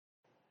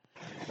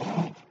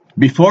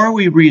Before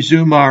we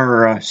resume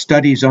our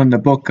studies on the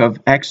book of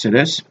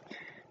Exodus,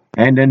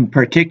 and in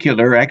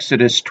particular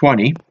Exodus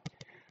 20,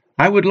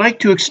 I would like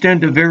to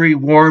extend a very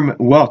warm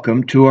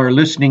welcome to our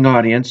listening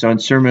audience on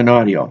Sermon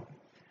Audio.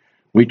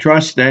 We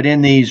trust that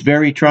in these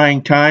very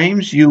trying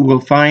times you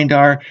will find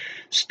our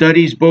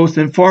studies both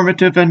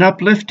informative and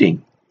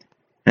uplifting,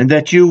 and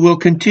that you will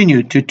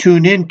continue to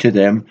tune into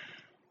them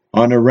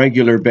on a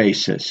regular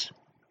basis.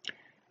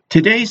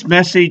 Today's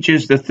message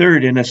is the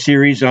third in a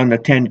series on the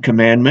Ten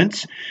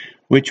Commandments,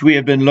 which we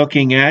have been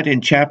looking at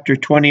in chapter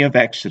 20 of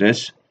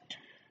Exodus.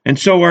 And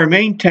so our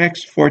main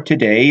text for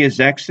today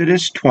is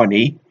Exodus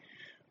 20,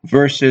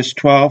 verses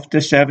 12 to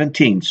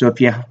 17. So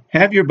if you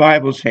have your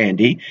Bibles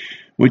handy,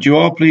 would you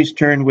all please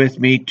turn with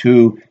me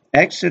to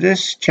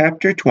Exodus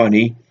chapter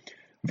 20,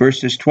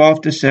 verses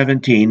 12 to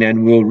 17,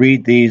 and we'll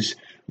read these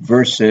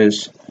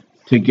verses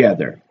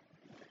together.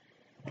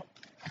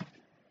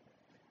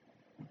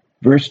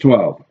 Verse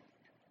 12.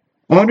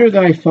 Honor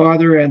thy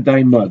father and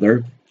thy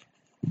mother,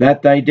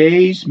 that thy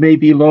days may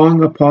be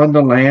long upon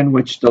the land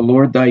which the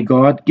Lord thy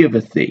God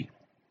giveth thee.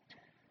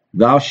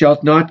 Thou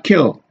shalt not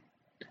kill.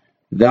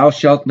 Thou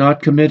shalt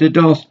not commit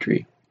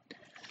adultery.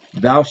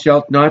 Thou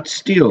shalt not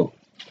steal.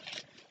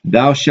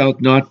 Thou shalt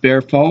not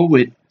bear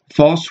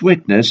false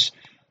witness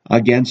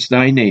against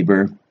thy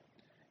neighbor.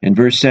 And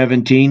verse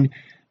 17,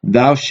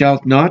 thou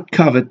shalt not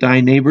covet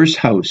thy neighbor's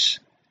house.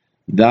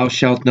 Thou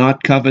shalt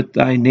not covet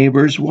thy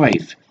neighbor's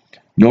wife,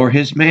 nor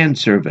his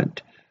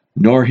manservant,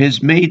 nor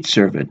his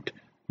maidservant,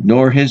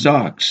 nor his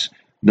ox,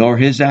 nor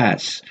his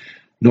ass,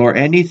 nor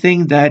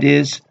anything that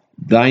is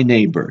thy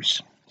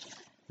neighbor's.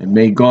 And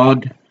may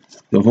God,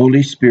 the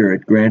Holy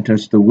Spirit, grant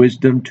us the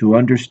wisdom to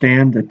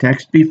understand the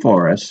text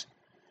before us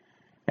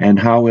and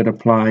how it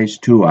applies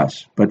to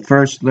us. But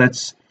first,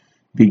 let's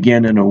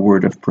begin in a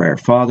word of prayer.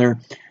 Father,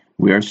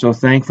 we are so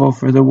thankful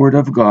for the word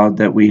of God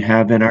that we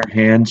have in our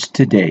hands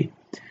today.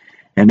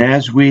 And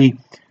as we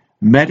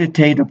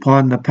meditate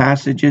upon the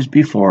passages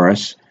before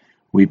us,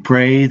 we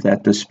pray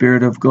that the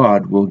Spirit of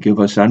God will give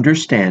us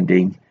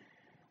understanding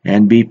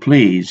and be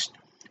pleased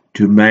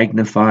to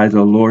magnify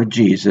the Lord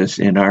Jesus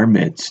in our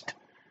midst.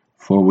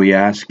 For we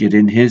ask it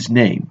in his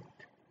name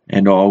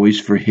and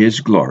always for his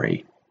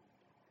glory.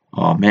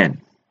 Amen.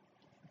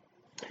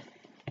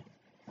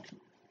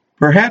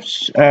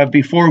 Perhaps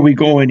before we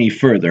go any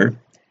further,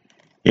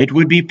 it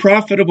would be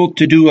profitable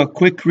to do a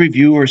quick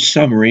review or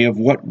summary of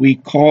what we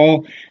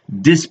call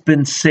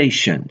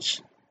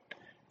dispensations.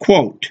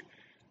 Quote,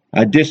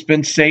 a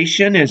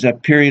dispensation is a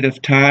period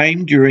of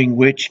time during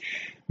which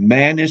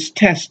man is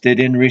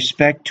tested in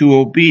respect to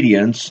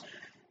obedience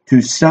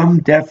to some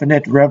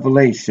definite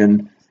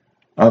revelation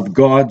of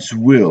God's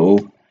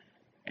will.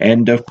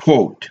 End of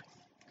quote.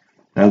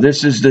 Now,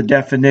 this is the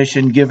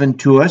definition given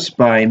to us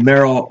by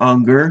Merrill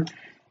Unger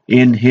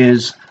in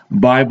his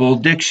Bible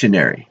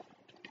dictionary.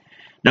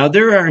 Now,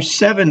 there are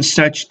 7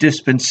 such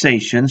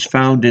dispensations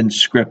found in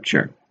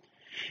Scripture.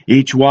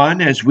 Each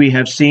one, as we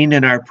have seen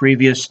in our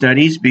previous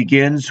studies,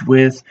 begins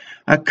with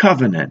a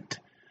covenant,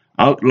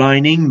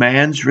 outlining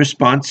man's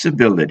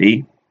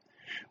responsibility,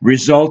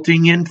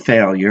 resulting in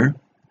failure,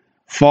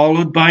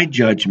 followed by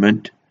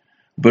judgment,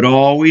 but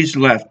always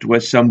left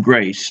with some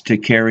grace to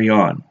carry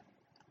on.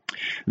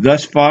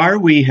 Thus far,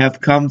 we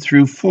have come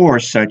through 4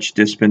 such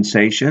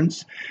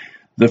dispensations.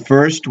 The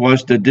first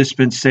was the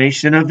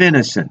dispensation of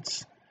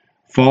innocence,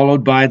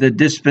 followed by the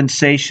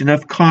dispensation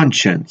of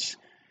conscience,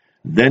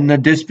 then the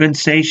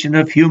dispensation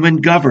of human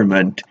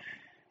government,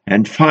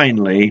 and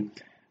finally,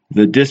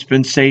 the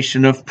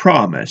dispensation of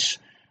promise,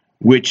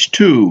 which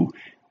too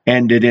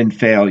ended in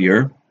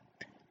failure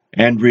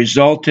and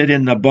resulted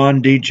in the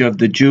bondage of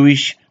the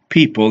Jewish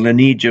people in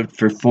Egypt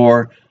for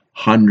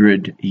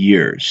 400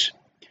 years.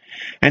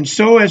 And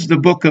so as the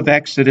book of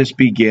Exodus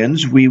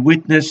begins, we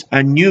witness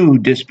a new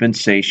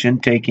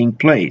dispensation taking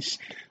place,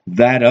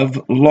 that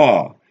of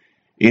law,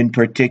 in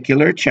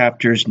particular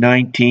chapters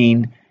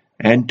 19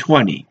 and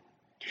 20.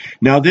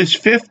 Now, this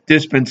 5th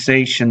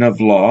dispensation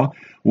of law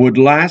would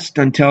last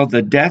until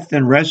the death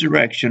and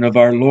resurrection of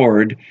our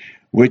Lord,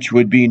 which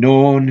would be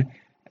known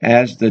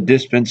as the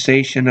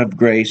dispensation of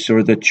grace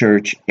or the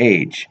church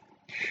age.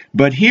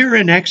 But here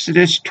in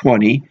Exodus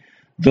 20,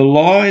 the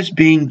law is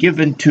being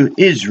given to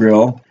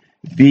Israel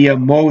via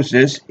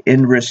Moses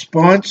in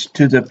response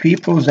to the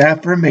people's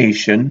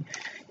affirmation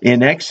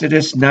in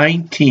Exodus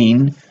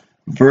 19,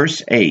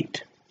 verse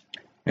 8.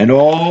 And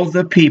all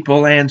the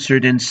people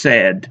answered and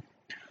said,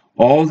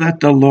 all that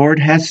the Lord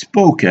has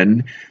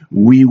spoken,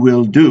 we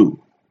will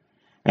do.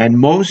 And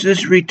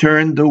Moses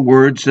returned the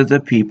words of the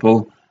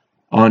people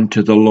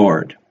unto the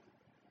Lord.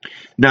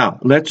 Now,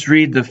 let's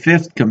read the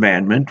 5th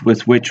commandment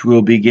with which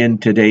we'll begin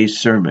today's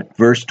sermon.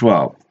 Verse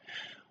 12.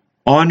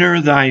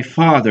 Honor thy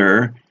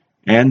father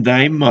and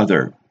thy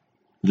mother,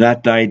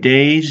 that thy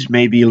days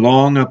may be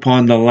long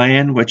upon the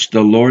land which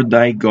the Lord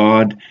thy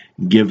God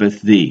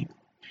giveth thee.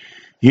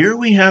 Here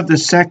we have the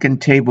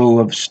second table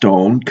of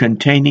stone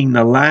containing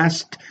the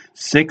last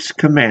 6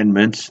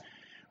 commandments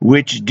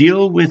which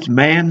deal with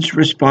man's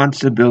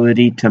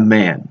responsibility to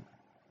man.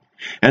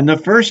 And the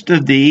first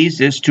of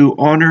these is to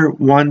honor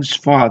one's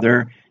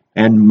father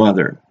and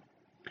mother.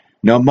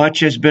 Now, much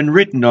has been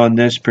written on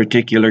this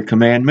particular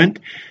commandment,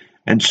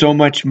 and so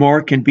much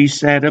more can be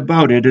said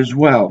about it as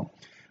well.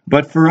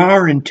 But for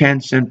our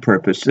intents and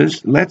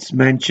purposes, let's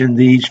mention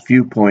these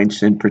few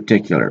points in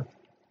particular.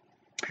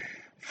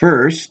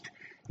 First,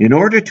 in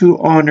order to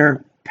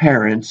honor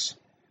parents,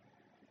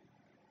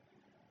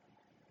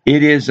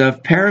 it is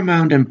of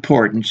paramount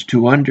importance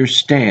to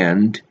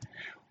understand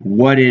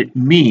what it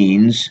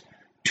means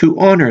to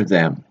honor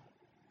them.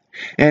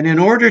 And in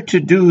order to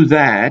do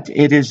that,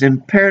 it is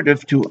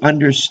imperative to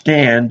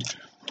understand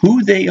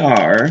who they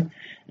are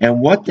and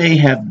what they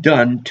have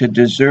done to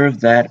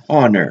deserve that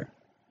honor.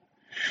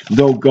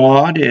 Though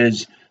God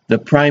is the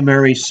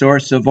primary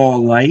source of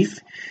all life,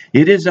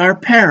 it is our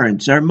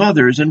parents, our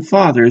mothers and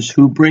fathers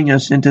who bring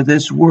us into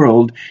this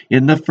world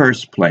in the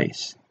first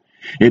place.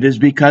 It is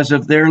because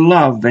of their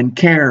love and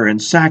care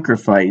and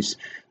sacrifice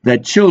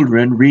that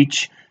children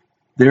reach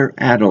their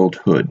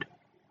adulthood.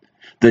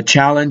 The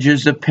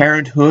challenges of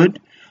parenthood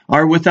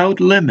are without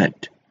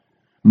limit.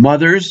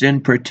 Mothers,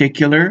 in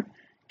particular,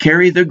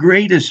 carry the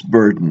greatest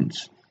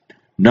burdens.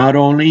 Not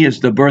only is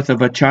the birth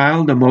of a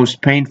child the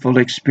most painful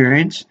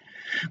experience,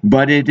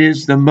 but it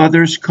is the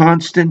mother's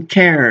constant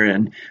care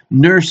and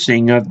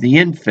nursing of the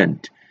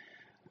infant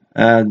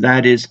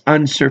that is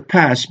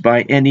unsurpassed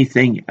by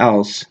anything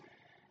else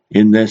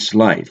in this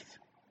life.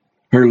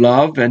 Her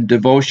love and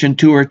devotion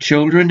to her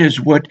children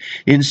is what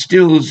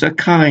instills a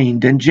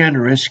kind and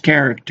generous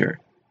character.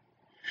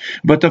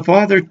 But the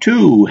father,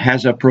 too,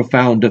 has a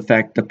profound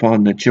effect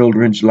upon the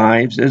children's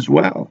lives as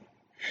well.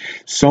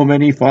 So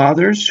many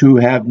fathers who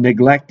have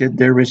neglected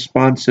their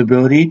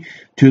responsibility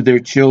to their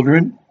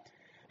children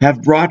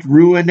have brought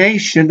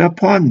ruination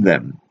upon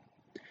them.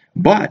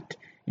 But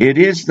it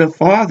is the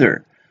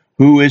father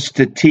who is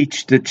to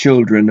teach the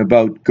children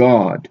about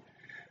God,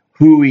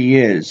 who he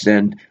is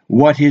and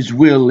what his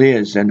will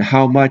is and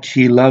how much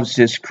he loves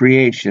his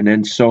creation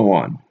and so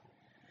on.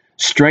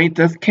 Strength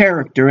of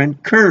character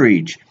and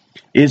courage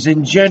is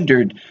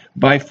engendered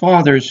by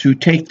fathers who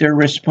take their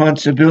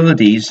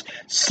responsibilities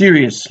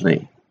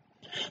seriously.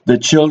 The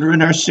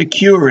children are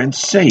secure and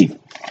safe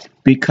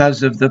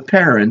because of the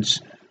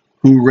parents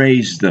who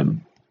raised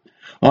them.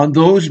 On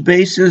those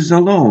bases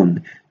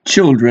alone,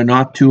 children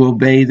ought to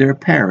obey their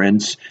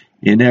parents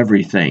in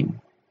everything.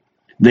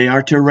 They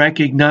are to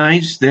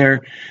recognize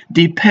their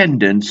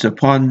dependence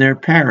upon their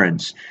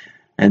parents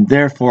and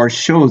therefore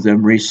show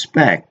them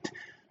respect,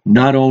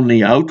 not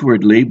only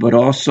outwardly but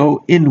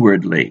also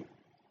inwardly.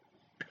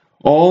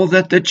 All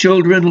that the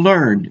children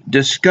learn,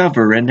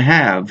 discover, and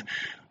have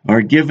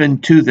are given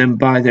to them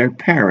by their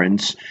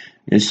parents,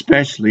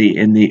 especially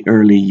in the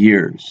early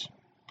years.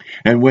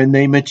 And when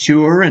they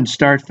mature and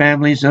start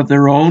families of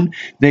their own,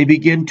 they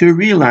begin to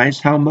realize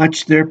how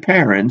much their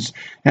parents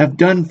have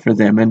done for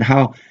them and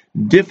how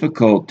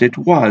difficult it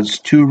was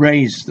to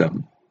raise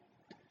them.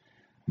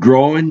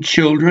 Growing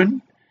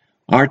children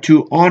are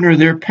to honor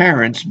their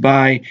parents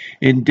by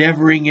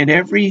endeavoring in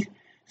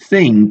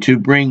everything to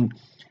bring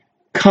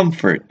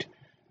comfort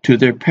to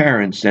their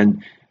parents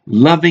and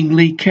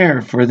lovingly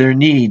care for their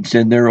needs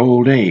in their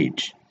old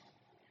age.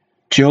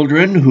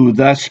 Children who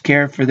thus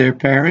care for their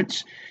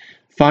parents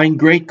find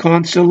great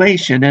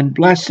consolation and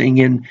blessing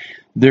in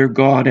their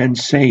God and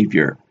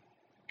Savior.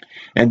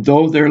 And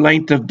though their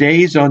length of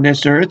days on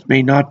this earth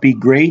may not be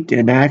great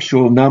in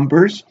actual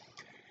numbers,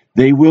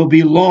 they will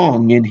be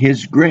long in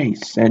His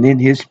grace and in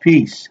His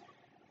peace,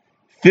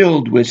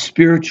 filled with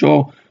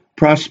spiritual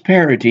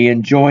prosperity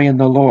and joy in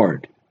the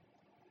Lord.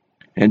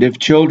 And if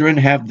children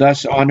have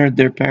thus honored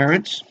their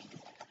parents,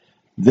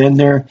 then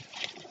their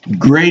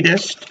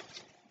greatest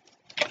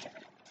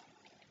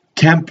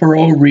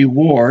temporal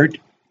reward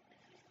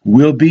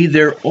will be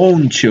their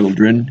own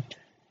children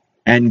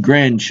and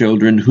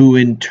grandchildren, who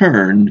in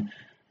turn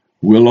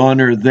will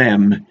honor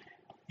them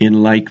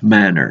in like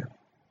manner.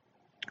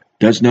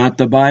 Does not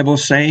the Bible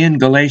say in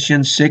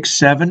Galatians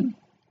 6:7,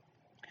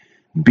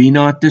 "Be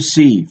not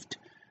deceived,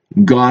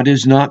 God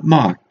is not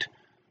mocked,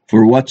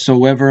 for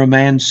whatsoever a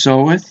man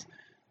soweth,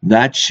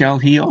 that shall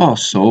he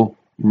also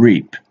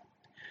reap."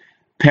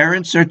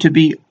 Parents are to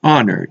be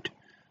honored,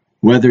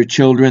 whether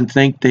children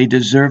think they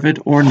deserve it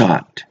or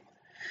not.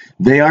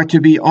 They are to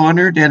be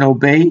honored and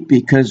obeyed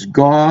because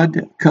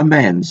God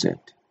commands it.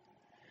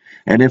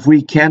 And if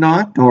we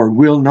cannot or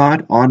will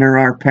not honor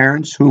our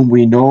parents whom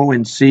we know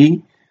and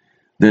see,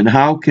 then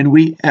how can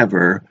we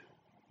ever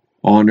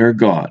honor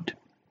God?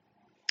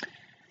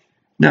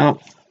 Now,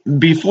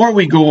 before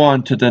we go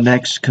on to the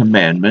next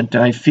commandment,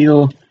 I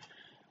feel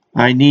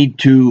I need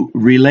to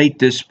relate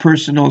this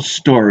personal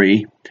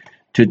story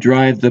to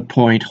drive the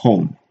point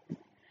home.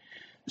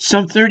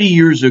 Some 30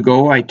 years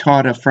ago, I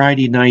taught a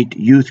Friday night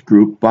youth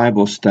group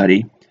Bible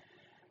study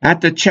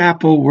at the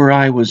chapel where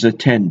I was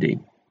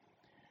attending.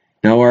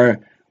 Now, our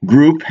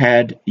group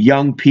had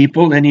young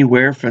people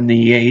anywhere from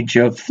the age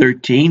of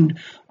 13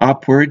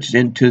 upwards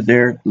into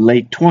their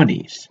late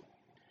 20s.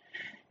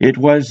 It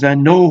was a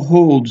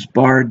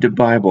no-holds-barred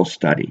Bible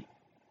study.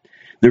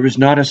 There was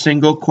not a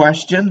single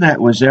question that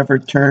was ever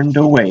turned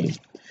away,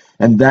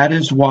 and that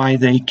is why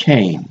they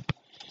came.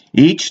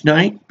 Each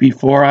night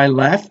before I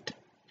left,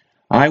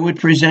 I would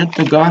present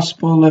the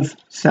gospel of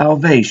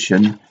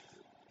salvation,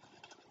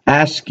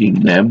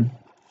 asking them,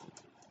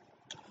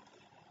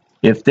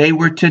 if they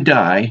were to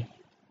die,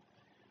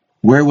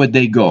 where would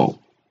they go?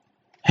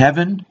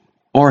 Heaven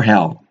or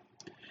hell?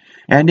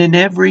 And in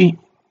every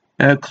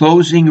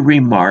closing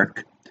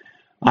remark,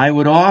 I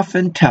would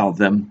often tell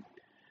them,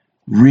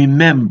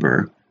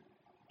 remember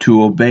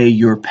to obey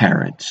your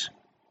parents.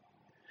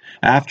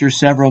 After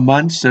several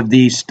months of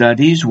these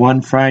studies,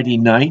 one Friday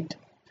night,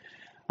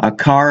 a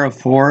car of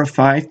 4 or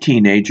 5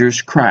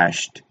 teenagers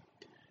crashed,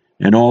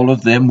 and all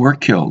of them were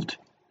killed.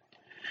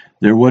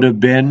 There would have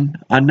been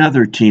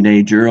another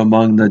teenager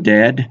among the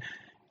dead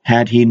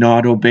had he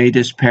not obeyed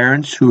his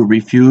parents, who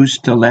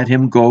refused to let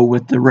him go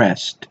with the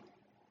rest.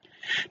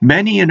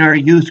 Many in our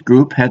youth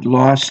group had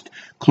lost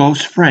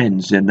close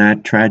friends in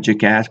that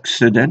tragic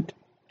accident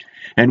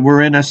and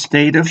were in a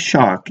state of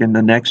shock in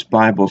the next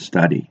Bible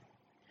study.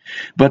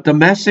 But the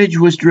message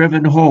was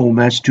driven home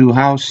as to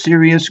how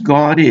serious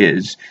God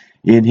is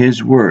in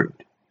His Word.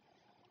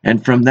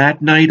 And from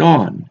that night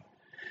on,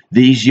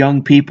 these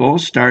young people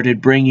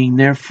started bringing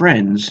their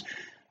friends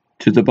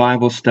to the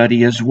Bible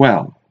study as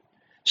well,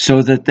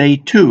 so that they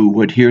too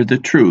would hear the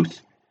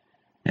truth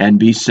and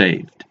be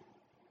saved.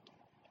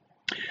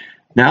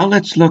 Now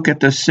let's look at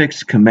the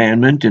 6th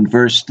commandment in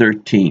verse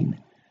 13.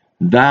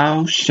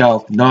 Thou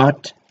shalt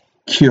not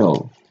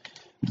kill.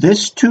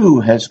 This too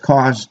has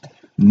caused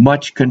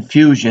much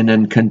confusion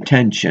and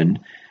contention,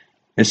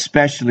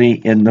 especially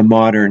in the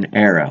modern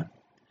era.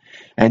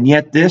 And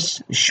yet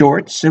this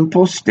short,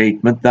 simple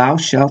statement, thou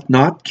shalt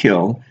not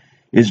kill,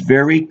 is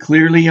very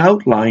clearly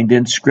outlined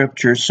in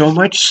Scripture, so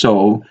much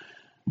so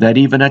that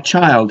even a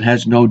child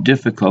has no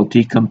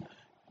difficulty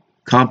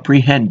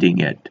comprehending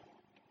it.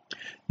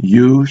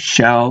 You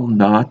shall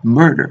not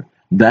murder.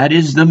 That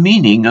is the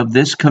meaning of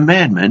this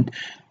commandment,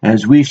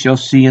 as we shall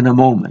see in a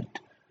moment.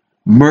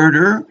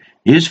 Murder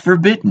is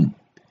forbidden.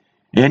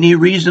 Any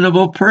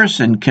reasonable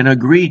person can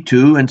agree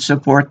to and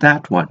support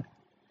that one.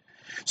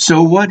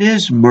 So what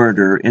is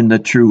murder in the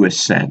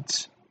truest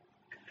sense?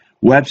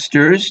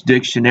 Webster's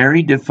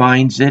dictionary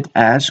defines it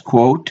as,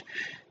 quote,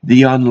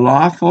 the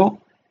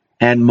unlawful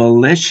and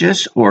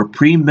malicious or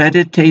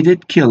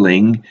premeditated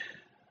killing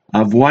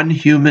of one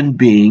human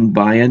being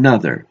by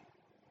another.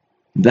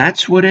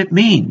 That's what it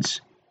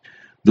means.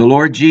 The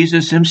Lord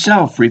Jesus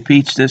Himself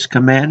repeats this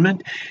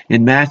commandment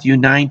in Matthew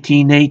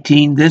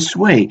 19:18 this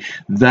way,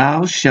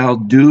 thou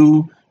shalt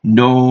do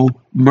no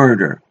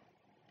murder.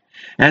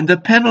 And the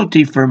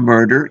penalty for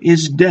murder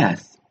is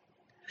death.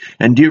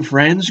 And dear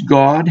friends,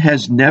 God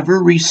has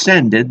never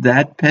rescinded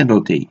that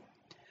penalty.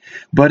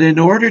 But in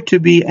order to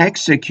be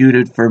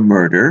executed for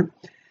murder,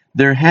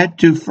 there had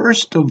to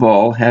first of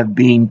all have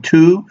been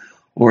 2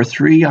 or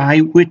 3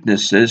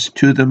 eyewitnesses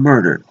to the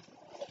murder.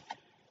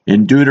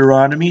 In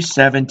Deuteronomy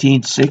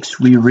 17:6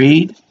 we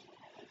read,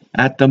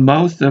 at the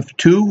mouth of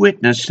 2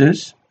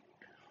 witnesses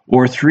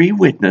or 3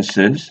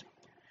 witnesses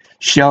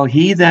shall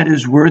he that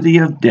is worthy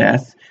of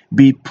death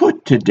be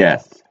put to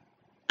death,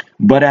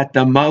 but at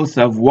the mouth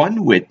of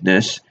 1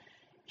 witness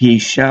he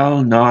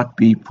shall not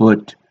be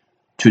put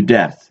to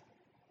death.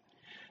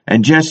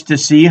 And just to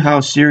see how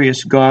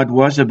serious God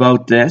was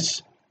about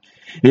this,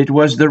 it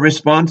was the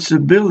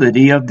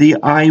responsibility of the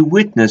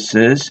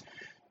eyewitnesses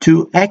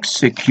to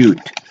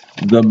execute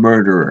the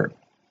murderer.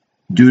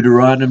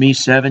 Deuteronomy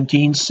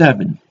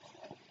 17:7.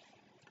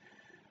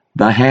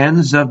 The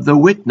hands of the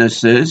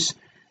witnesses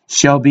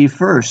shall be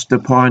first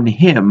upon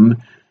him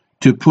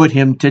to put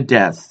him to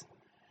death,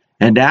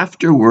 and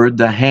afterward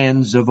the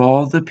hands of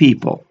all the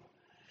people.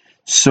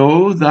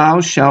 So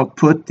thou shalt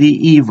put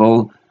the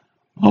evil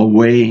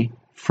away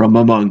from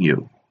among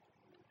you.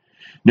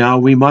 Now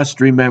we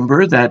must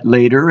remember that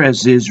later,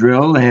 as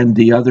Israel and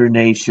the other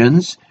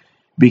nations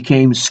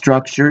became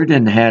structured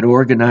and had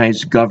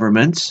organized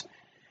governments,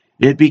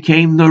 it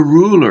became the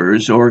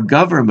rulers or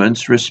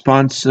government's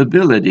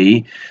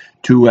responsibility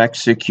to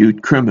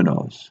execute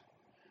criminals.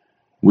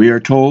 We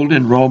are told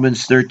in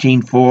Romans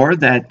 13:4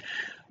 that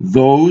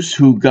those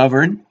who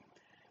govern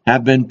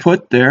have been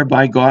put there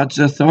by God's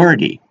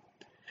authority,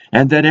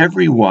 and that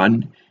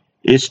everyone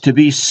is to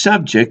be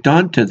subject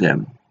unto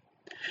them,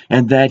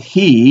 and that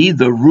he,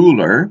 the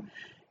ruler,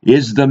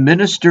 is the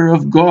minister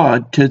of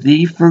God to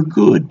thee for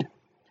good.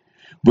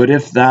 But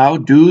if thou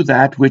do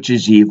that which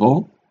is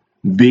evil,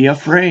 be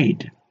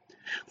afraid,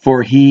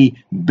 for he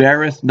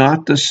beareth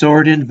not the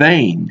sword in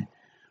vain,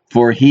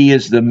 for he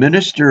is the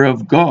minister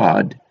of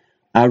God,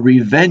 a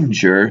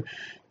revenger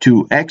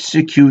to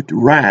execute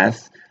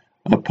wrath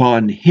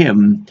upon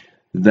him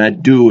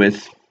that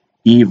doeth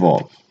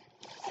evil.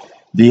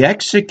 The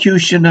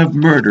execution of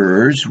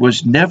murderers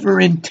was never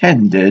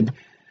intended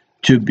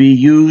to be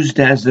used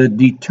as a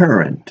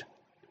deterrent,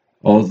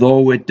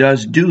 although it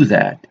does do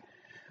that.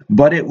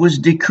 But it was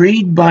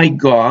decreed by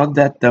God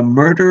that the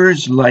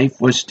murderer's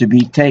life was to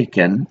be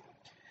taken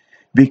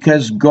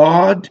because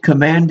God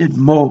commanded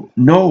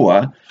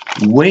Noah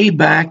way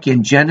back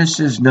in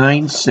Genesis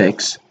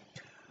 9:6,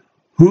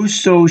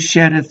 "Whoso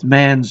sheddeth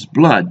man's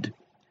blood,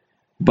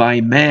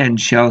 by man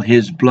shall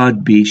his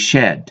blood be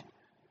shed."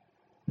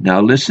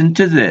 Now listen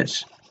to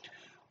this.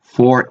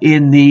 "For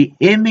in the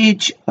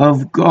image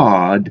of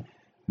God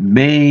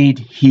made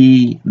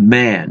he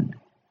man."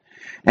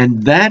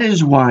 And that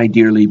is why,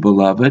 dearly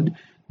beloved,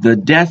 the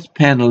death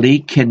penalty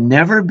can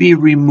never be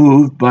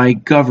removed by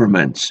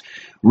governments,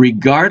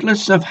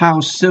 regardless of how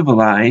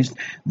civilized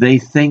they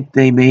think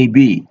they may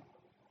be.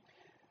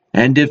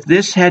 And if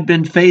this had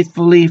been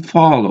faithfully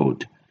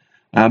followed,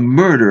 a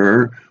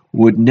murderer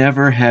would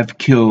never have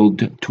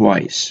killed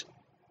twice.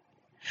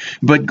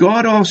 But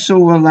God also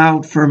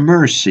allowed for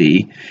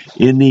mercy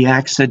in the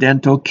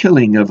accidental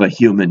killing of a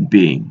human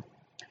being.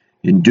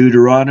 In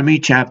Deuteronomy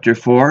chapter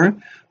 4,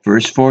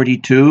 verse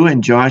 42,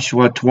 and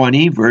Joshua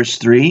 20, verse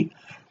 3,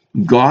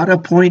 God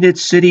appointed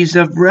cities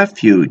of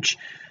refuge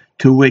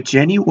to which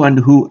anyone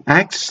who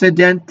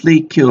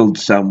accidentally killed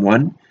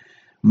someone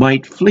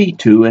might flee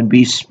to and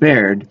be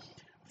spared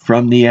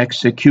from the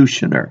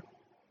executioner.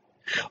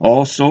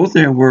 Also,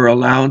 there were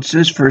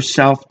allowances for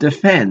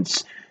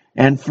self-defense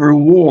and for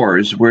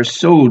wars where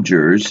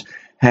soldiers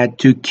had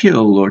to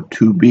kill or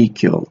to be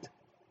killed.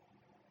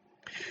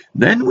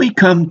 Then we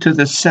come to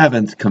the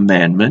seventh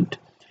commandment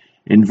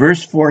in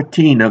verse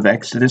 14 of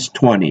Exodus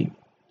 20.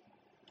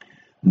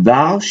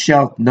 "Thou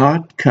shalt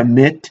not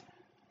commit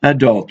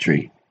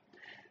adultery."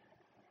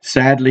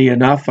 Sadly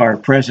enough, our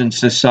present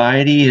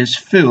society is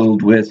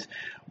filled with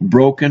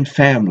broken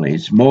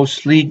families,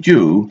 mostly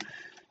due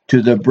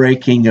to the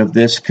breaking of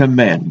this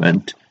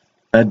commandment,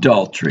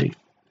 adultery.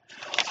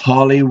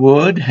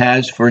 Hollywood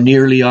has for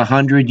nearly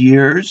 100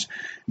 years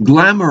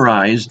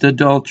glamorized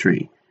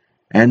adultery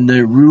and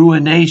the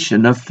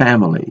ruination of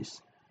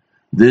families.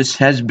 This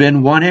has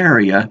been one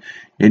area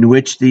in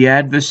which the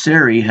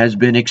adversary has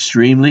been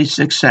extremely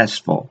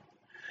successful.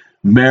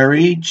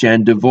 Marriage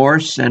and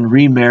divorce and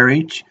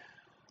remarriage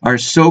are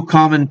so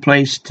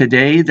commonplace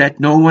today that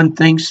no one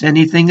thinks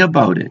anything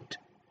about it.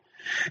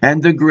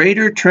 And the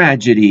greater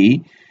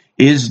tragedy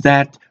is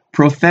that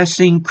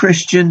professing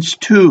Christians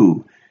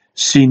too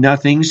see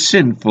nothing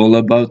sinful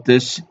about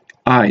this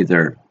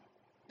either.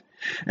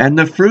 And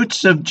the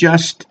fruits of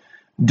just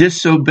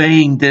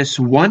disobeying this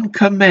one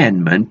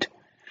commandment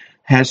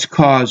has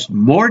caused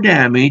more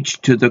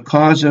damage to the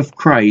cause of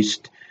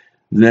Christ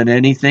than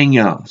anything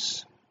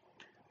else.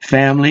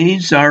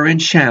 Families are in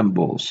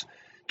shambles.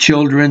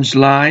 Children's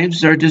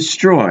lives are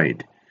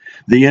destroyed.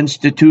 The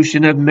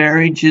institution of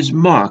marriage is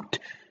mocked,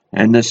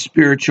 and the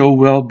spiritual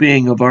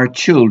well-being of our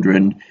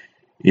children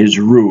is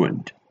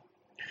ruined.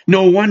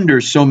 No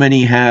wonder so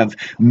many have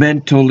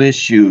mental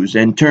issues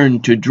and turn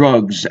to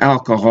drugs,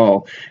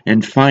 alcohol,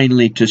 and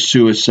finally to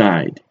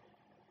suicide.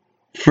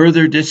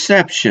 Further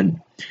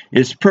deception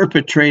is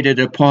perpetrated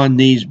upon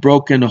these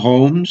broken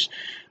homes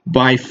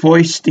by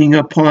foisting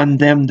upon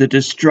them the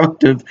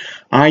destructive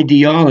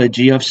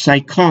ideology of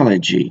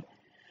psychology,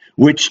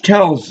 which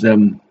tells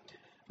them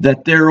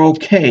that they're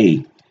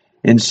okay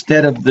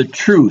instead of the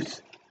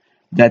truth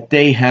that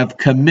they have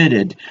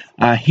committed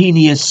a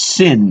heinous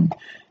sin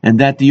and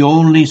that the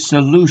only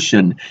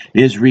solution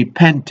is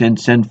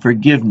repentance and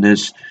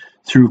forgiveness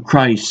through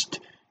Christ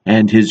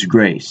and His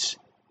grace.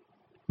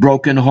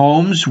 Broken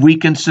homes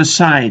weaken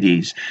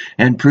societies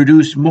and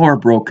produce more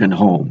broken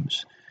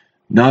homes.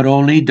 Not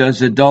only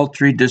does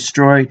adultery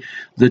destroy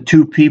the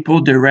two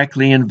people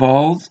directly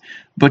involved,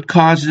 but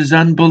causes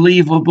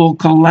unbelievable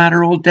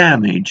collateral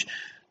damage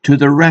to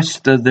the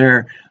rest of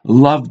their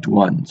loved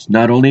ones,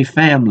 not only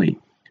family,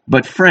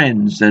 but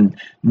friends and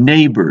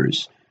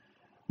neighbors.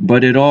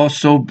 But it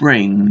also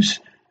brings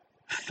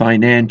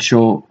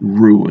financial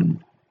ruin.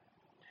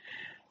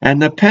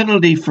 And the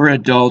penalty for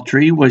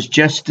adultery was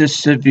just as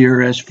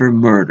severe as for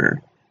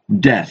murder,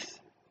 death.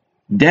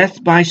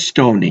 Death by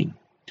stoning.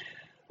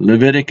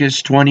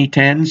 Leviticus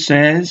 20:10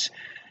 says,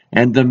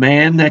 "And the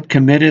man that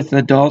committeth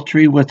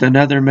adultery with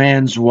another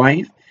man's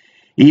wife,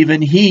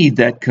 even he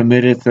that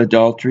committeth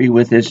adultery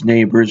with his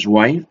neighbor's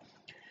wife,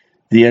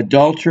 the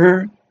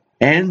adulterer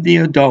and the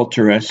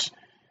adulteress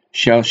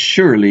shall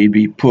surely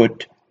be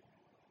put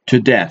to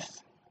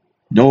death."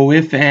 No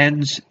ifs,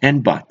 ands,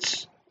 and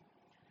buts.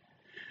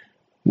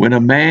 When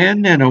a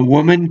man and a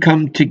woman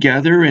come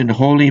together in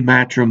holy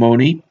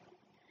matrimony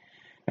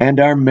and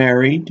are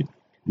married,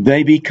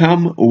 they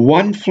become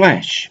one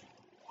flesh,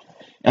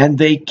 and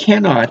they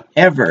cannot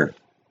ever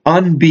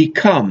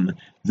unbecome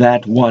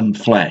that one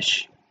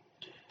flesh.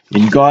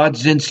 In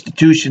God's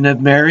institution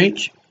of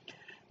marriage,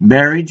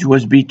 marriage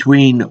was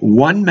between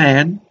one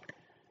man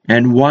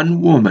and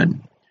one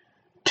woman,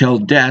 till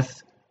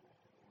death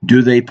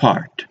do they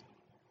part.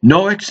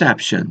 No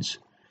exceptions.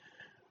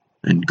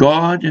 And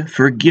God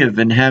forgive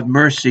and have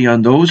mercy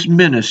on those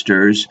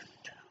ministers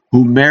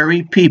who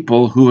marry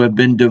people who have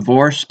been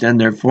divorced and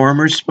their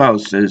former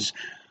spouses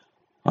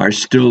are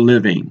still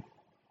living.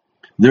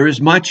 There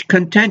is much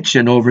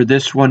contention over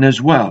this one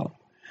as well.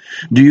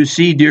 Do you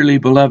see, dearly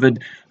beloved,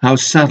 how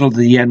subtle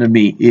the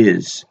enemy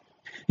is?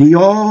 He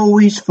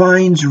always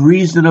finds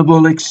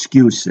reasonable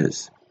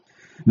excuses.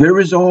 There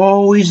is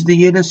always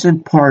the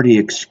innocent party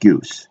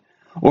excuse,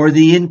 or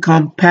the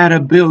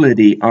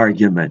incompatibility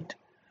argument,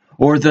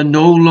 or the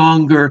no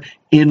longer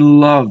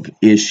in love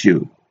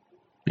issue.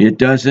 It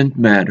doesn't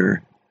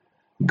matter.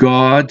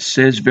 God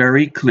says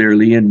very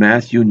clearly in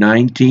Matthew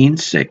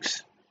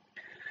 19:6,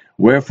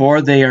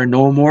 "Wherefore they are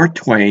no more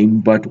twain,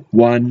 but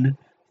one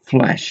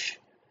flesh.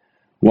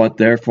 What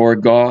therefore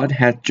God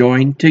hath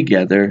joined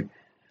together,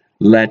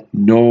 let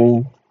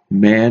no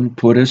man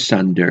put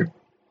asunder."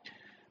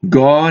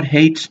 God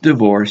hates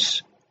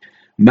divorce.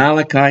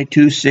 Malachi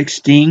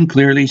 2:16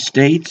 clearly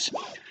states,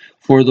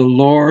 "For the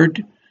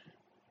Lord,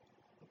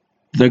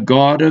 the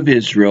God of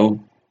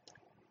Israel,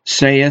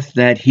 saith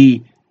that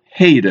he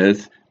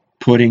hateth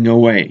putting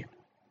away."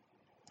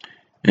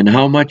 And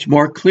how much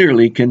more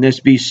clearly can this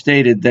be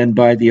stated than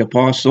by the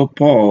Apostle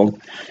Paul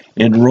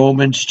in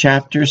Romans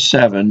chapter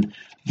 7,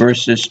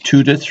 verses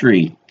 2 to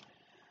 3?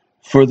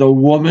 "For the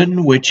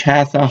woman which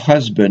hath a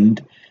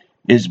husband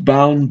is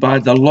bound by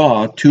the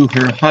law to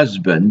her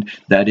husband,"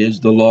 that is,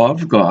 the law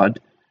of God,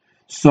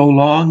 "so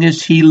long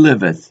as he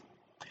liveth.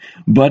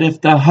 But if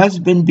the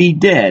husband be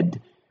dead,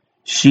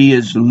 she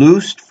is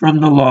loosed from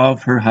the law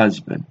of her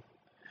husband.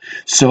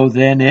 So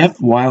then if,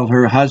 while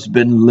her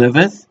husband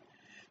liveth,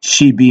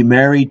 she be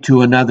married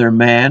to another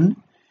man,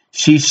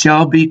 she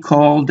shall be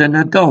called an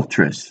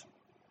adulteress.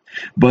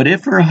 But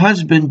if her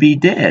husband be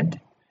dead,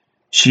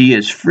 she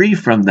is free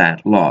from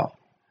that law,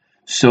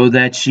 so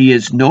that she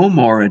is no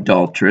more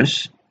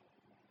adulteress,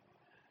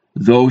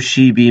 though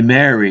she be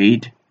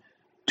married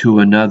to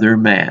another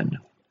man."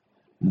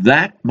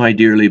 That, my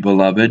dearly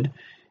beloved,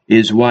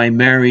 is why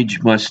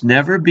marriage must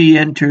never be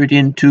entered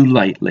into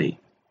lightly.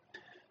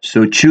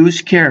 So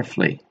choose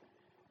carefully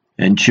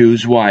and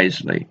choose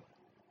wisely.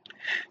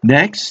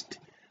 Next,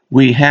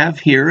 we have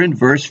here in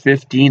verse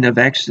 15 of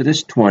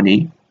Exodus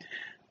 20,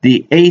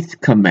 the 8th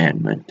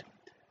commandment,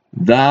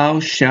 "Thou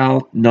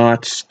shalt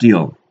not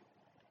steal."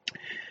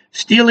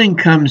 Stealing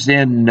comes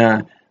in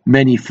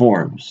many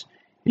forms.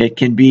 It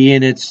can be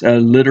in its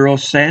literal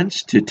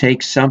sense, to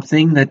take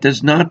something that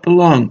does not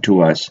belong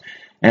to us,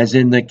 as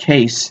in the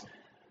case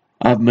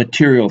of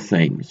material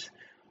things.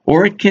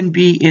 Or it can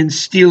be in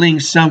stealing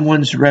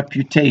someone's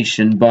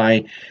reputation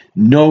by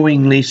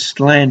knowingly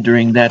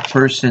slandering that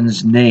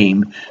person's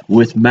name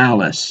with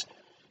malice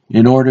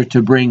in order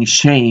to bring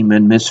shame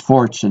and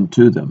misfortune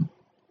to them.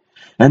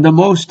 And the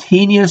most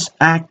heinous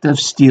act of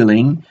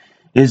stealing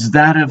is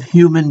that of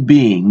human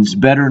beings,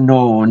 better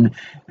known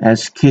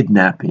as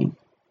kidnapping.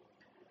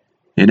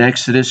 In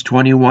Exodus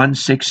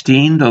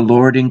 21:16, the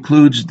Lord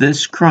includes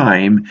this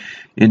crime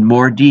in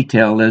more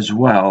detail as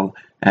well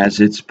as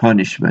its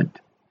punishment.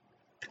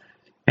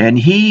 "And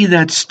he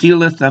that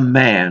stealeth a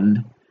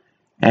man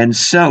and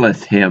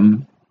selleth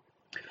him,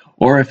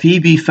 or if he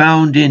be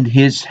found in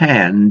his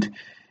hand,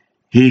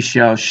 he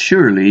shall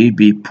surely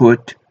be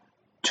put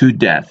to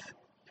death."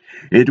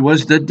 It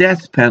was the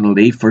death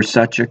penalty for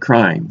such a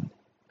crime.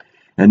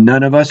 And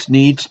none of us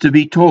needs to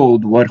be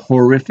told what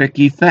horrific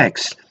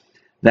effects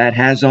that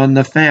has on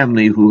the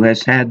family who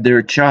has had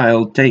their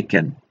child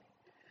taken.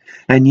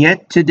 And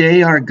yet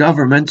today our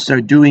governments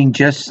are doing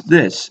just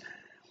this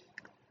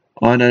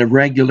on a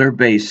regular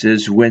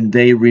basis when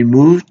they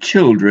remove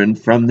children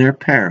from their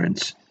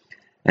parents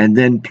and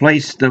then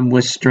place them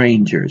with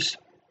strangers.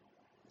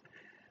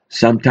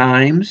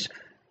 Sometimes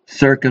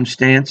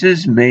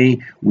circumstances may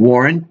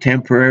warrant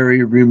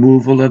temporary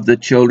removal of the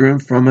children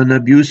from an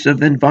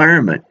abusive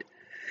environment,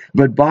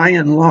 but by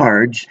and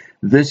large,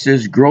 this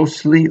is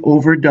grossly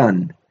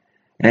overdone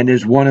and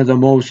is one of the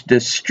most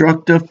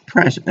destructive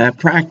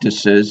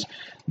practices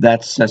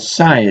that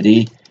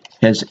society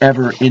has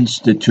ever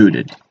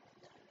instituted.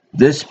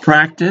 This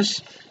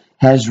practice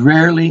has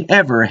rarely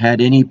ever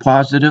had any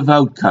positive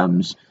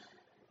outcomes,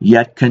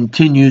 yet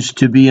continues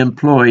to be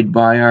employed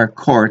by our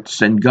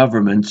courts and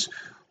governments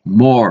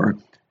more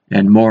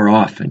and more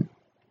often.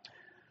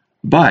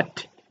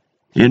 But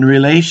in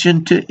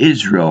relation to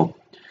Israel,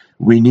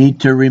 we need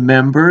to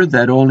remember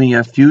that only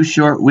a few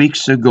short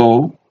weeks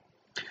ago,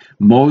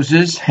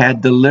 Moses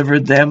had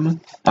delivered them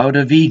out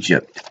of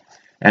Egypt,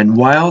 and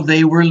while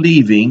they were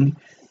leaving,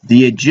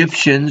 the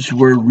Egyptians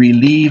were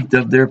relieved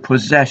of their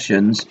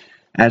possessions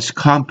as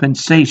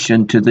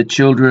compensation to the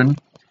children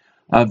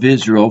of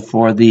Israel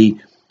for the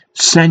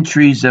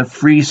centuries of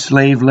free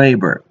slave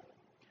labor.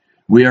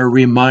 We are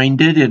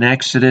reminded in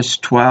Exodus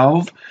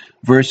 12,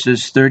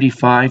 verses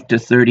 35 to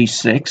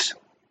 36,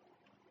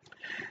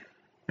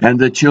 "And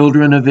the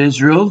children of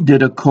Israel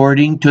did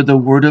according to the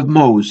word of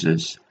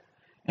Moses,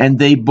 and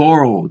they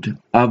borrowed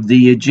of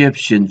the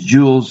Egyptians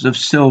jewels of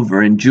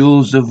silver and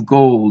jewels of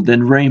gold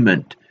and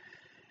raiment.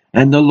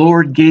 And the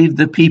Lord gave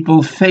the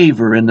people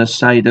favor in the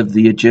sight of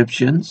the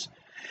Egyptians,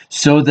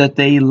 so that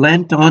they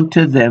lent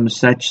unto them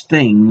such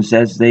things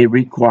as they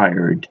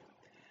required,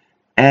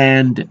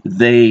 and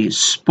they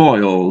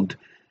spoiled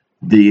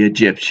the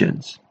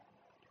Egyptians."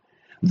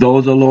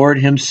 Though the Lord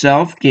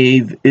himself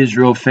gave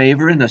Israel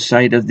favor in the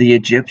sight of the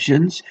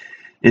Egyptians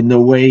in the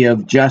way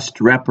of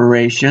just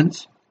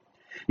reparations,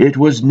 It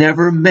was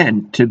never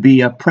meant to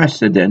be a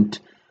precedent,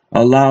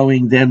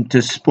 allowing them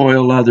to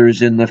spoil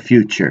others in the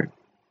future.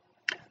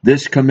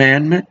 This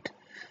commandment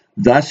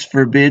thus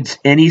forbids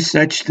any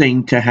such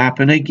thing to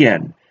happen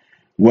again,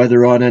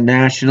 whether on a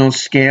national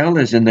scale,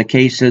 as in the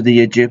case of the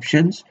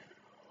Egyptians,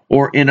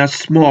 or in a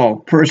small,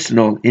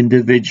 personal,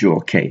 individual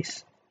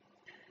case.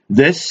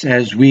 This,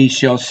 as we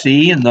shall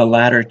see in the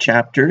latter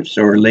chapters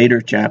or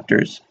later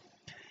chapters,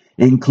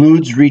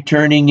 includes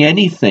returning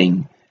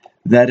anything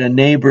that a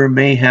neighbor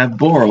may have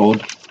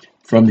borrowed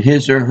from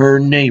his or her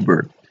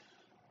neighbor.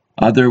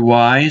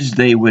 Otherwise,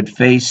 they would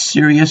face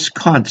serious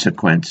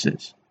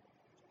consequences.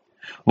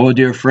 Oh,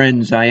 dear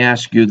friends, I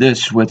ask you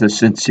this with a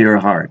sincere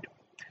heart.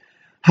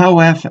 How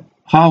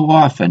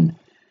often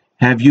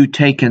have you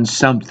taken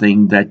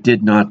something that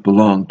did not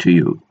belong to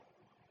you?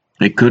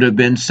 It could have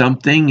been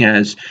something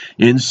as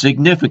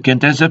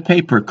insignificant as a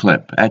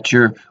paperclip at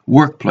your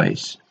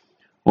workplace,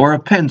 or a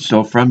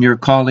pencil from your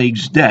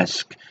colleague's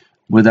desk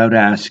without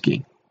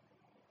asking.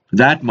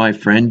 That, my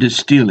friend, is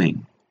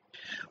stealing.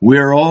 We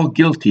are all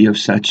guilty of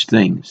such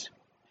things.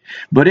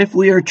 But if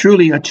we are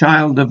truly a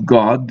child of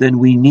God, then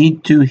we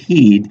need to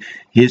heed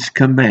his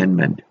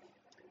commandment,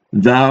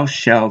 "Thou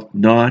shalt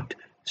not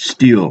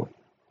steal."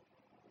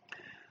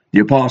 The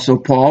Apostle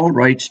Paul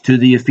writes to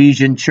the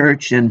Ephesian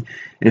church in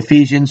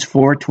Ephesians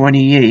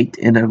 4:28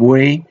 in a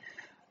way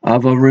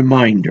of a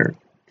reminder.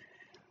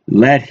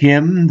 "Let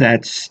him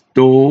that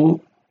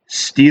stole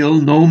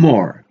steal no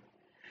more,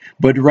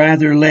 but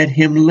rather let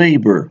him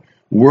labor,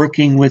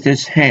 working with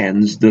his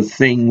hands the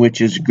thing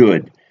which is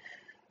good,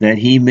 that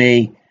he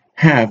may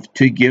have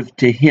to give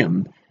to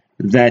him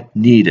that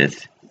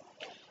needeth."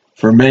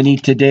 For many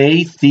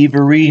today,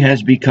 thievery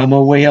has become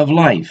a way of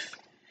life.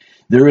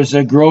 There is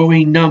a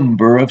growing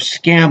number of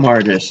scam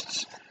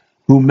artists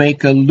who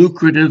make a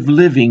lucrative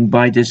living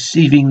by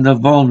deceiving the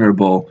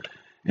vulnerable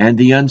and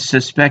the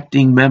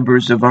unsuspecting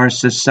members of our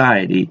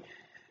society,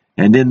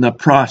 and in the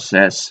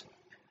process,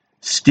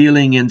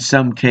 stealing in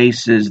some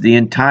cases the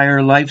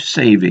entire life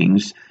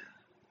savings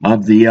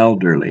of the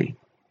elderly.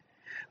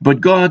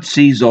 But God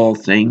sees all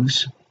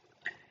things,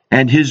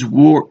 and his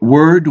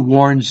word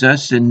warns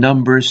us in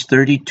Numbers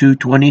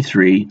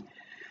 32:23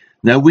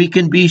 that we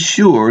can be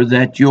sure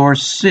that your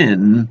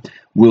sin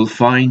will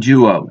find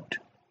you out.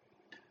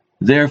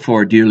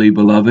 Therefore, dearly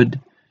beloved,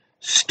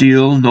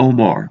 steal no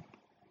more.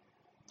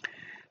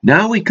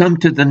 Now we come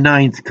to the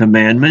 9th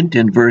commandment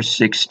in verse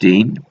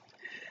 16.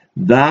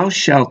 "Thou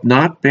shalt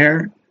not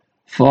bear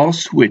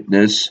false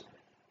witness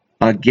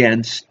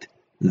against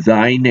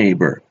thy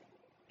neighbor."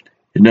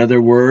 In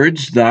other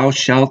words, thou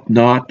shalt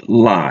not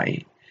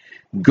lie.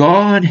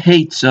 God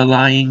hates a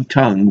lying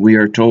tongue, we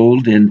are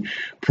told in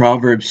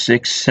Proverbs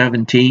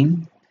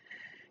 6:17.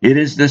 It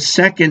is the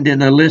second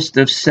in a list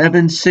of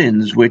 7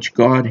 sins which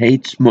God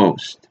hates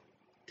most.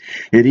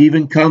 It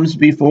even comes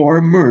before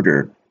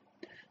murder.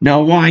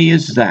 Now, why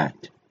is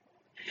that?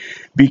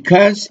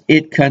 Because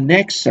it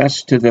connects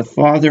us to the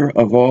father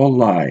of all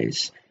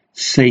lies,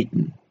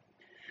 Satan.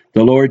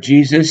 The Lord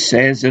Jesus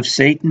says of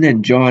Satan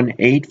in John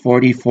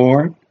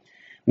 8:44,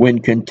 when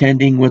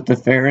contending with the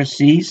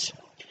Pharisees,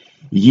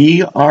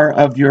 "Ye are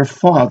of your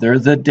father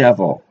the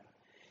devil,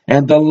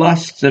 and the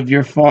lusts of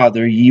your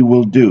father ye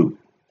will do.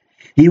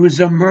 He was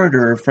a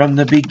murderer from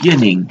the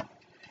beginning,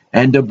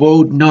 and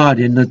abode not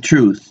in the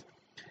truth,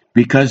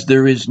 because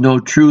there is no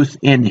truth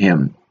in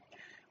him.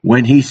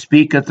 When he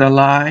speaketh a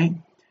lie,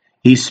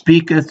 he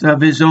speaketh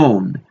of his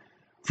own,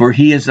 for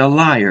he is a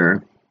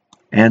liar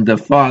and the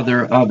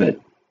father of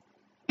it."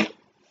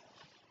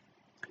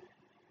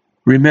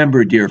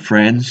 Remember, dear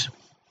friends,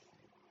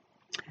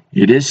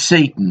 it is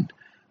Satan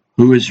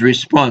who is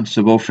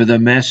responsible for the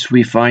mess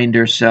we find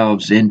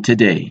ourselves in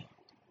today.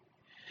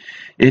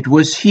 It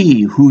was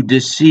he who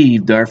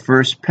deceived our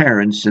first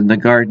parents in the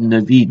Garden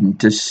of Eden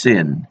to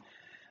sin,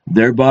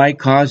 thereby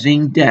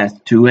causing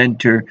death to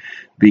enter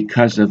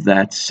because of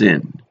that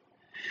sin.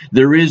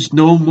 There is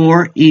no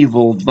more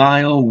evil,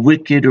 vile,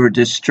 wicked, or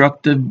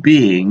destructive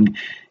being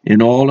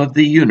in all of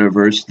the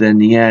universe than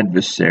the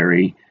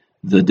adversary,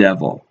 the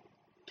devil.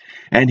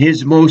 And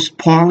his most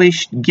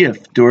polished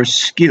gift or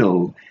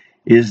skill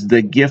is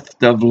the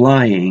gift of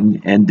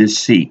lying and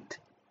deceit.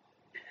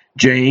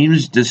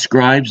 James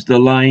describes the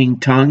lying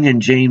tongue in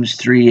James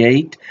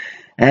 3:8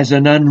 as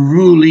an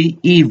unruly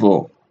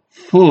evil,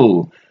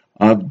 full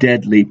of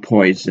deadly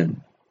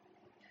poison.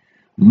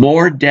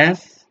 More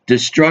death,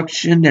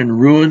 destruction, and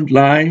ruined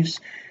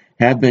lives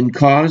have been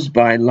caused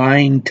by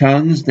lying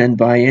tongues than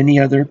by any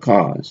other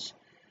cause.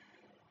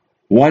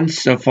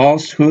 Once a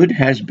falsehood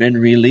has been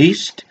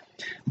released,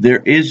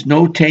 there is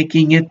no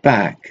taking it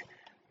back.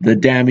 The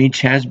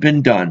damage has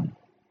been done.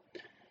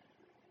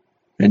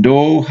 And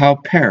oh, how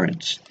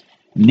parents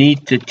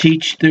need to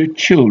teach their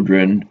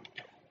children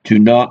to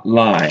not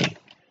lie.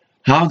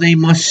 How they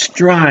must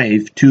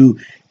strive to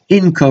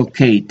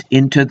inculcate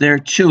into their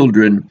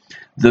children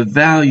the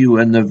value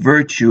and the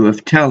virtue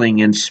of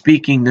telling and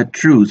speaking the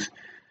truth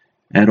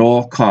at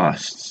all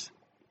costs.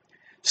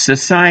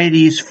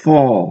 Societies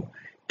fall,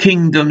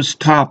 kingdoms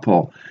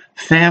topple,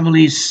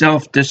 families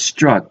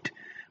self-destruct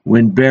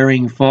when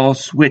bearing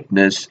false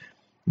witness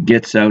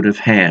gets out of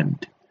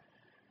hand.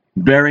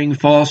 Bearing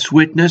false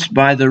witness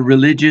by the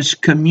religious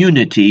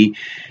community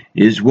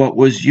is what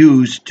was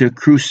used to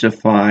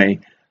crucify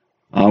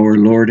our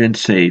Lord and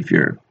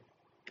Savior.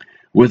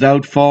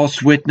 Without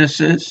false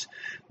witnesses,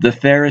 the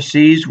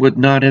Pharisees would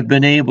not have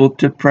been able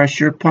to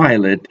pressure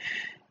Pilate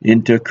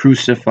into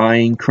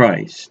crucifying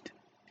Christ.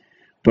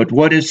 But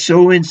what is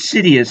so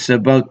insidious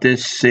about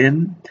this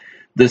sin,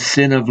 the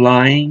sin of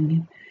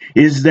lying,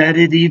 is that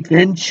it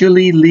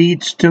eventually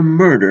leads to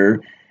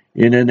murder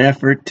in an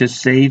effort to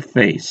save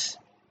face.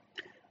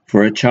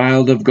 For a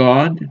child of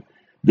God,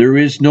 there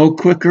is no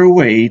quicker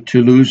way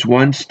to lose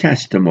one's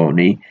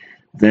testimony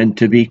than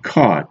to be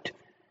caught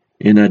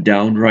in a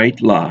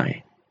downright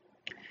lie.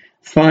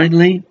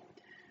 Finally,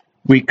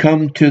 we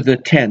come to the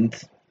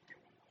 10th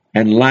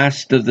and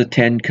last of the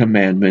 10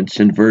 commandments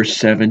in verse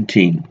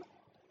 17.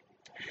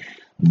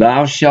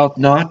 Thou shalt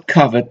not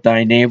covet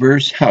thy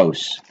neighbor's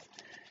house.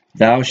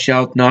 Thou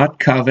shalt not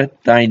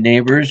covet thy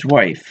neighbor's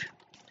wife,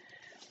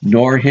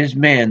 nor his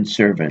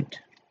manservant,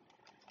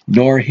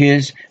 nor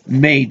his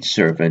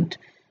maidservant,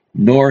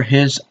 nor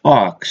his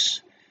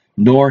ox,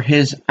 nor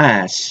his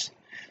ass,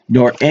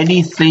 nor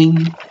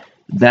anything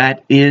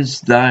that is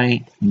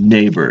thy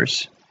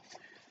neighbor's.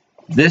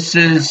 This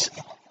is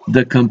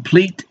the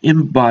complete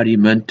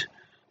embodiment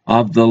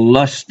of the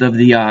lust of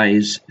the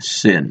eyes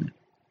sin.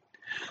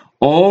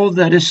 All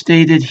that is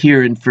stated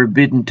here and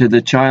forbidden to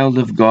the child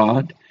of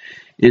God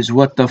is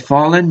what the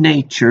fallen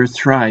nature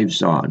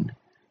thrives on: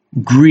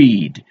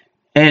 greed,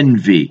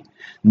 envy,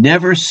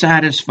 never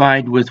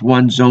satisfied with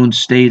one's own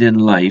state in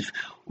life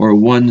or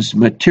one's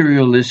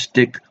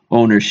materialistic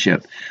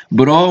ownership,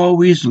 but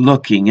always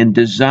looking and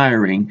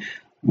desiring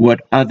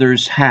what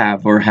others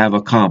have or have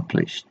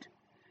accomplished.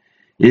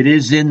 It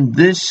is in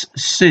this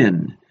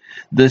sin,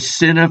 the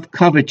sin of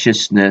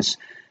covetousness,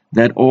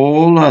 that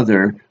all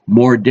other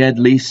more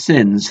deadly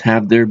sins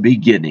have their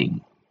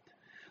beginning.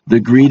 The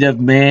greed of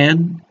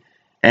man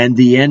and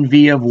the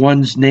envy of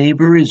one's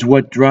neighbor is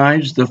what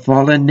drives the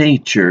fallen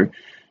nature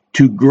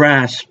to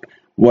grasp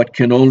what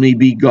can only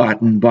be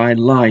gotten by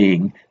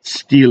lying,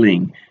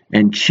 stealing,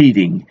 and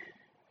cheating,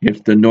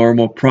 if the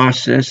normal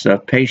process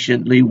of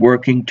patiently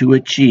working to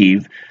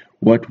achieve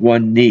what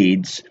one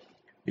needs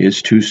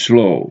is too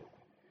slow.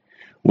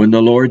 When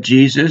the Lord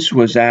Jesus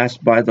was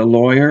asked by the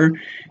lawyer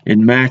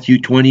in Matthew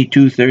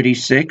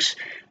 22:36,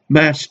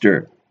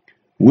 Master,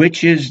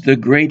 which is the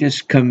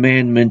greatest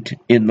commandment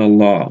in the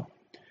law?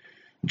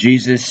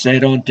 Jesus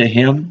said unto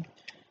him,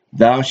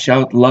 Thou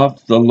shalt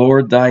love the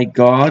Lord thy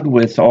God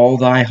with all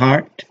thy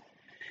heart,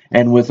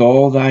 and with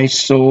all thy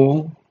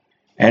soul,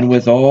 and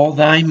with all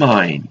thy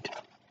mind.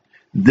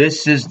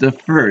 This is the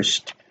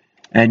first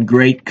and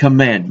great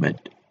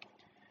commandment.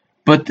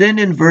 But then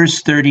in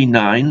verse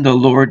 39, the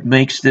Lord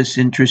makes this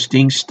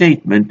interesting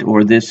statement,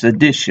 or this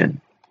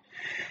addition.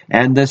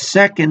 And the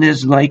second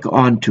is like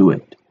unto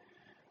it.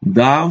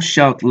 Thou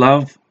shalt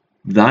love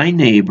thy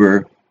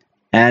neighbor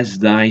as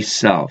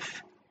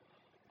thyself.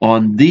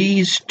 On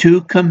these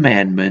 2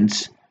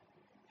 commandments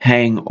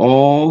hang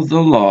all the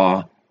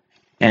law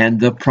and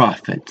the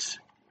prophets.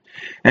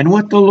 And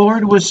what the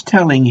Lord was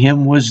telling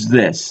him was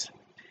this: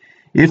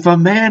 if a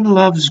man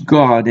loves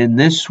God in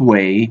this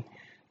way,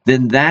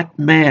 then that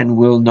man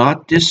will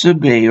not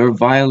disobey or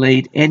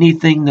violate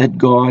anything that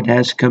God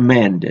has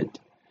commanded.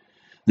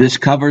 This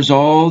covers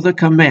all the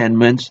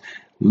commandments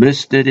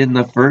listed in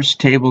the first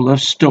table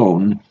of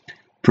stone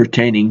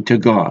pertaining to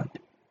God.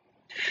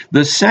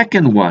 The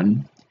second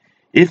one,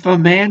 if a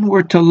man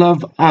were to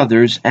love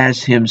others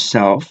as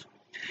himself,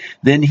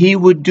 then he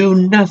would do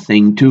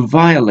nothing to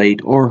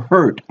violate or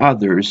hurt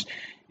others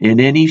in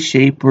any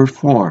shape or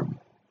form.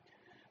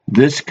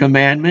 This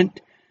commandment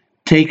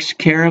takes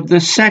care of the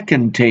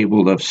second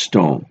table of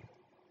stone.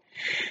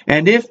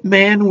 And if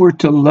man were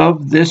to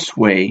love this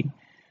way,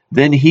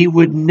 then he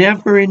would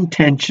never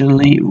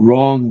intentionally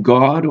wrong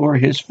God or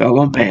his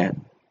fellow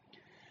man.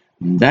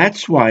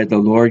 That's why the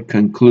Lord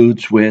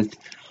concludes with,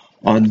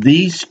 on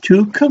these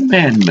 2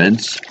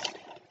 commandments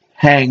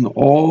hang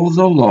all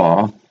the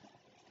law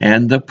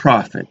and the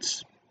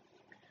prophets.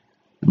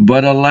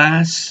 But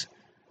alas,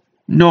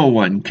 no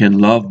one can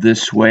love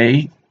this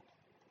way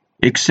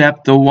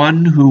except the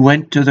one who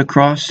went to the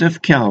cross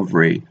of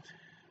Calvary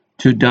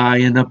to die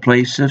in the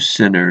place of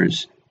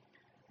sinners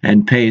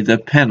and pay the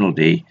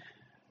penalty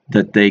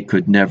that they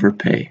could never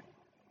pay.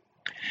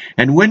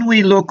 And when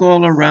we look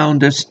all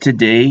around us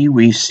today,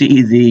 we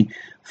see the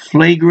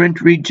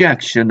flagrant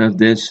rejection of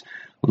this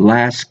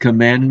last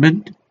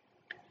commandment.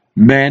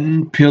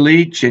 Men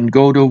pillage and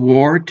go to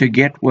war to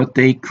get what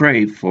they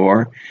crave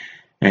for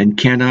and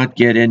cannot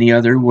get any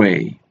other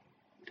way.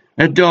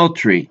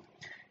 Adultery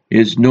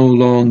is no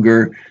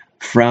longer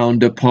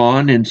frowned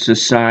upon in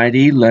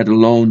society, let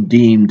alone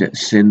deemed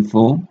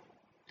sinful.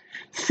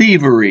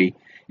 Thievery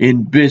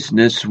in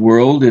business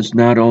world is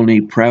not only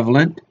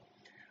prevalent,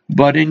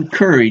 but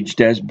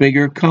encouraged as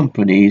bigger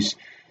companies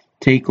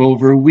take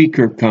over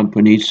weaker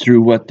companies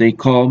through what they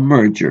call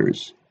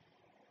mergers.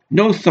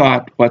 No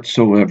thought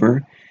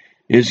whatsoever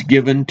is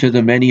given to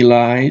the many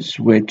lives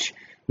which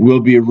will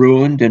be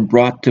ruined and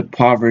brought to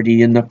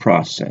poverty in the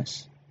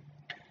process.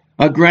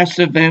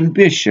 Aggressive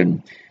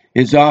ambition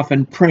is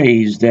often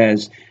praised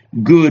as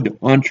good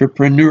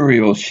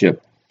entrepreneurship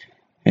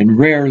and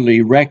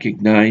rarely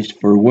recognized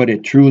for what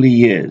it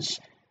truly is: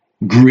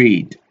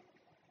 greed.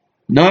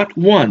 Not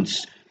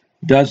once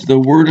does the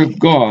Word of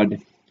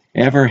God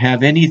ever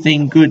have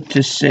anything good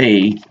to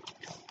say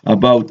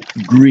about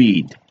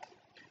greed,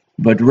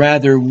 but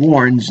rather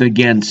warns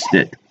against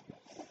it.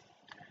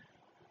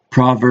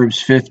 Proverbs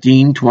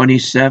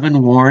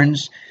 15:27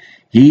 warns,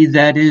 "He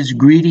that is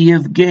greedy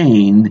of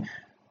gain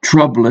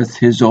troubleth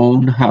his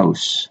own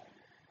house,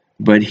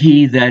 but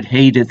he that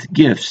hateth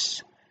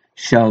gifts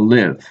shall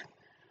live."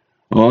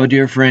 Oh,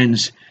 dear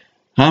friends,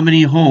 how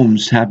many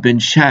homes have been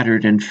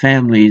shattered and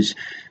families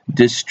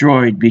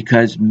destroyed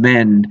because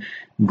men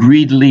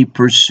greedily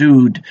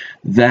pursued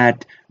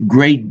that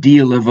great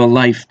deal of a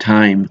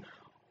lifetime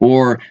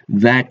or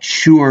that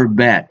sure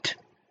bet,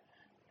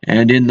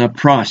 and in the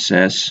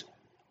process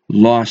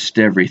lost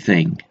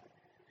everything.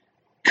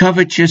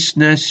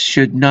 Covetousness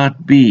should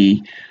not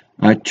be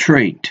a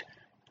trait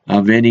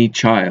of any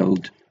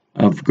child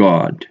of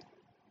God.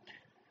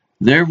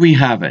 There we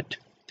have it.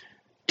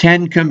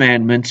 10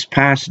 commandments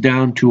passed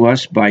down to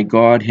us by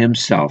God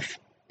Himself.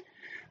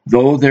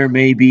 Though there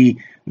may be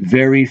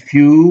very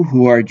few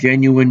who are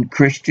genuine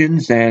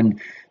Christians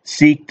and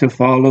seek to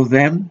follow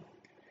them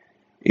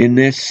in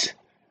this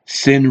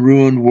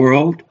sin-ruined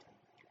world,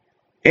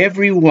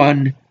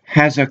 everyone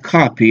has a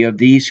copy of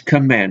these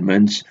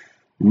commandments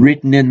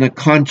written in the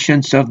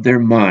conscience of their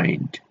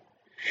mind.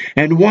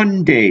 And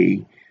one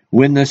day,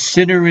 when the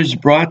sinner is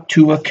brought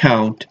to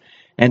account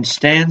and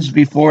stands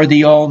before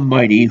the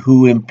Almighty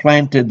who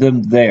implanted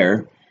them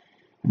there,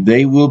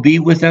 they will be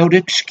without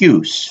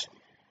excuse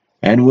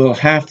and will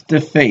have to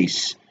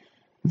face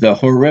the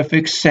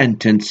horrific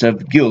sentence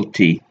of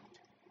guilty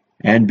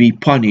and be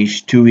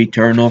punished to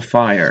eternal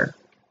fire.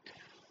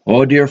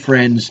 Oh, dear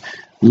friends,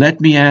 let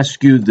me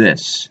ask you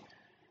this.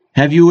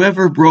 Have you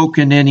ever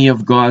broken any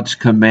of God's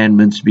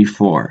commandments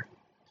before?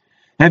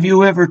 Have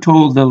you ever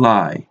told a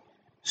lie,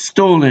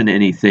 stolen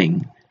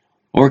anything,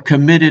 or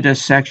committed a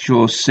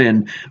sexual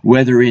sin,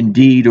 whether in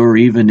deed or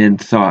even in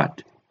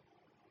thought?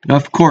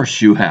 Of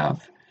course you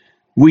have.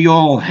 We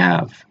all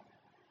have.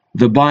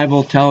 The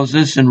Bible tells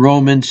us in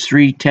Romans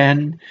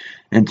 3:10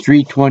 and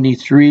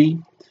 3:23,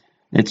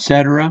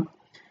 etc.,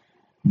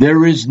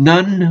 "There is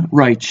none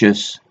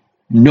righteous,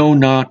 no,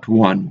 not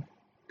one,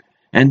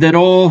 and that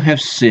all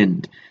have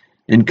sinned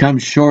and come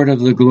short of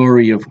the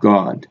glory of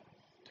God.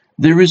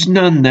 There is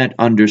none that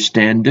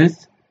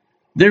understandeth,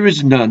 there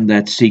is none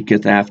that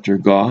seeketh after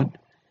God.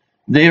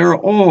 They are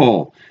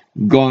all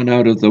gone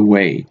out of the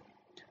way.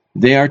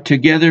 They are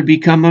together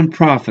become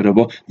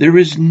unprofitable. There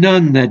is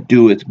none that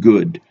doeth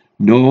good,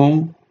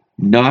 no,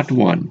 not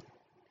one."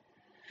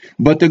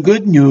 But the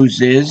good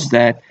news is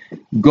that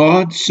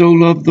God so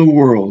loved the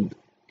world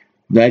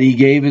that He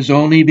gave His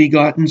only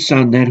begotten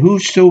Son, that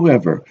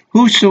whosoever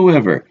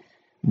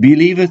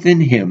believeth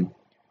in Him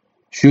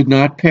should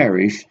not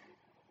perish,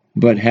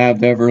 but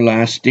have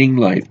everlasting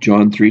life.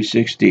 John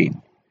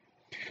 3:16.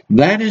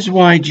 That is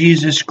why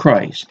Jesus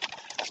Christ,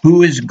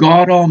 who is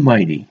God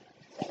Almighty,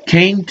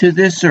 came to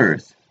this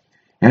earth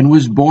and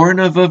was born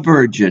of a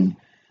virgin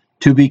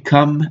to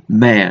become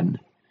man,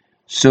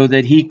 so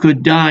that He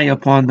could die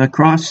upon the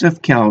cross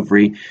of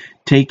Calvary,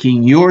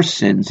 taking your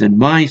sins and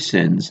my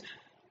sins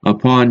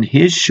upon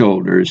His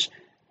shoulders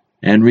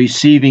and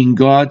receiving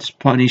God's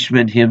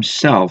punishment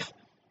Himself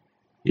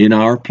in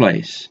our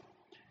place.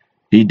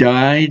 He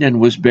died and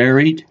was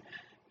buried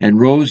and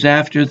rose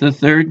after the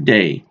third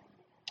day,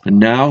 and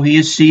now He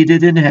is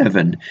seated in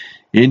heaven,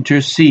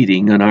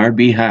 interceding on our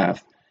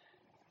behalf,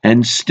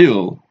 and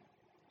still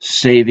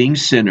saving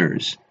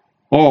sinners,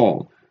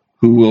 all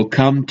who will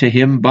come to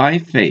Him by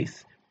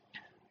faith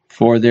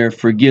for their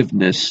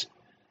forgiveness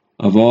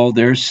of all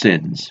their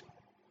sins.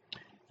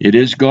 It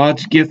is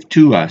God's gift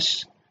to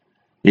us.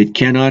 It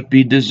cannot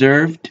be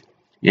deserved,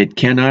 it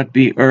cannot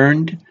be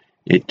earned,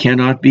 it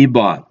cannot be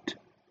bought.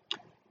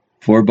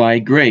 For by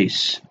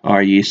grace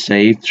are ye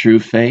saved through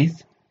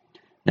faith,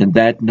 and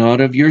that not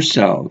of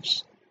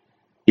yourselves.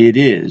 It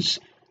is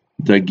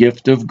the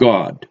gift of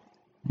God,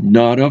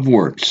 not of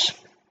works,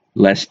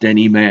 lest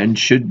any man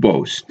should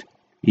boast.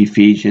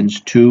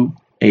 Ephesians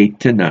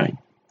 2:8-9.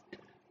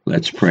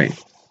 Let's pray.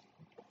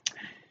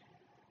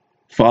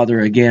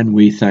 Father, again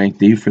we thank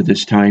Thee for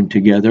this time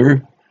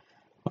together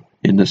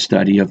in the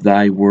study of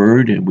Thy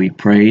Word, and we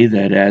pray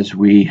that as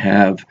we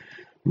have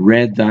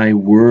read Thy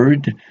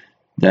Word,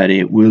 that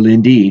it will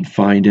indeed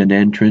find an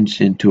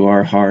entrance into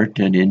our heart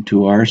and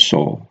into our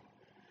soul,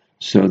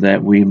 so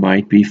that we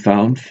might be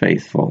found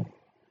faithful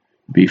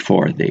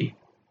before Thee.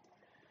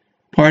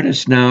 Part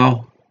us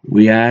now,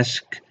 we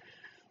ask,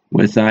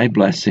 with Thy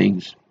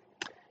blessings,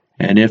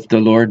 and if the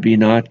Lord be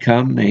not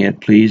come, may it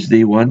please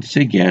Thee once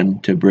again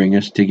to bring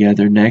us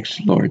together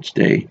next Lord's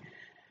Day,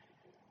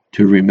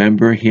 to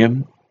remember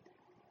Him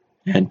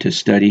and to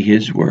study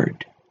His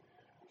Word,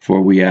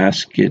 for we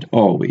ask it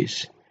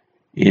always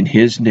in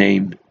his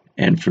name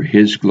and for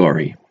his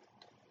glory.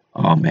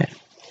 Amen.